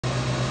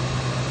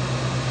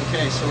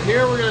Okay, so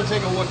here we're going to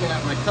take a look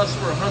at my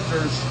customer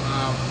Hunter's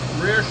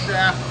rear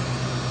shaft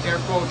air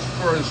quotes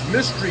for his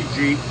mystery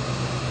Jeep.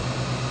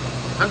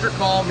 Hunter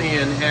called me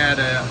and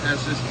has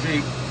this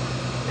Jeep,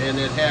 and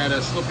it had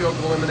a slip yoke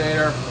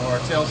eliminator or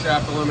a tail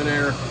shaft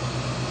eliminator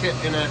kit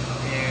in it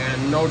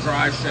and no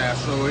drive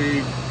shaft. So we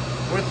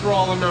went through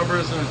all the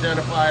numbers and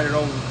identified it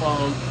over the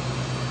phone,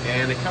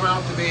 and it come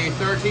out to be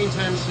 1310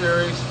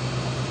 series,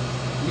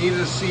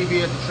 needed a CB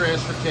at the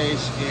transfer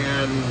case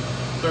and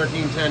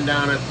 1310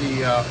 down at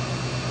the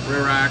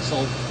rear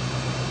axle,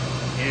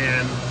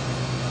 and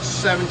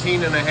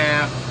 17 and a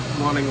half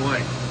running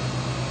length,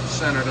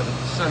 center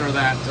of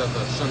that to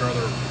the center of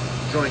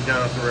the joint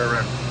down at the rear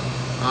end.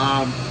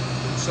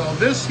 So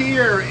this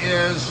here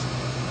is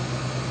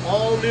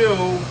all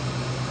new,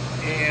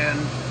 and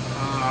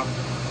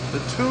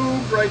the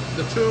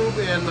tube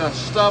and the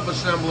stub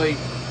assembly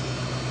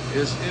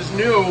is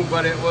new,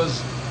 but it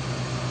was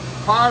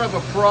part of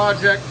a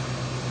project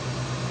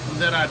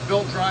that I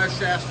built drive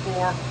shafts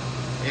for,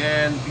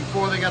 and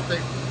before they got the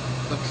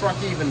truck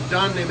even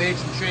done, they made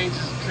some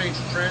changes, changed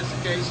the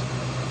transfer case,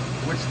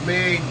 which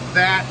made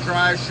that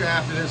drive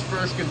shaft in its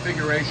first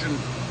configuration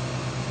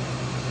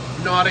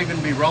not even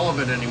be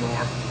relevant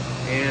anymore.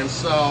 And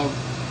so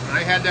I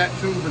had that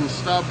tube and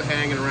stub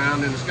hanging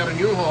around, and it's got a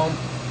new home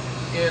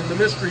in the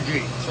mystery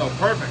Jeep. So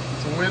perfect,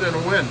 it's a win and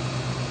a win.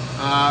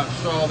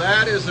 So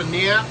that is a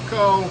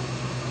Niapco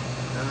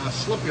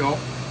slip yoke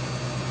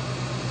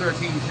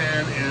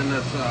 1310, and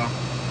it's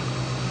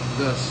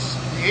the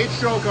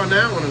H-yoke on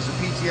that one is a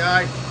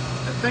PTI.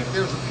 I think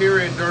there was a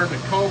period during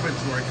the COVID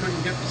where I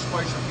couldn't get the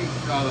Spicer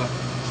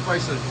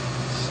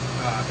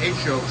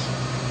H-yokes,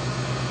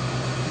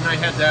 and I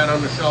had that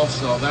on the shelf,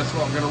 so that's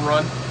what I'm going to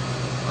run.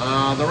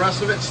 The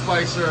rest of it,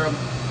 Spicer,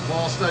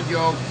 ball stud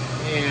yoke,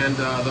 and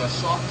the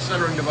soft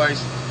centering device,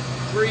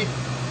 3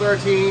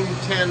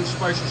 1310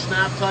 Spicer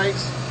snap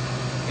tights,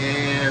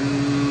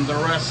 and the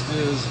rest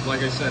is,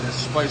 like I said, is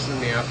Spicer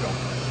Niapco.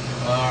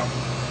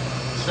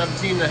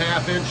 17 and a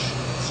half inch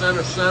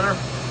center.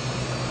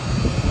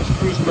 Let's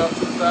cruise about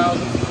 2,000.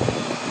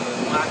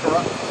 Black her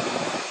up.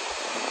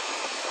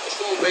 This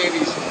little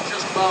baby's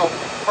just about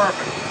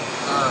perfect.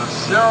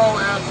 0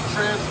 at the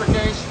transfer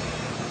case,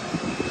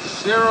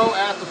 0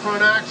 at the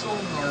front axle,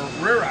 or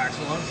rear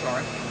axle, I'm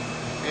sorry.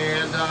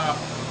 And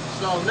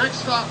so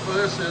next stop for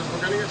this is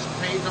we're going to get some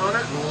paint on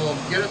it, and we'll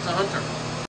get it to Hunter.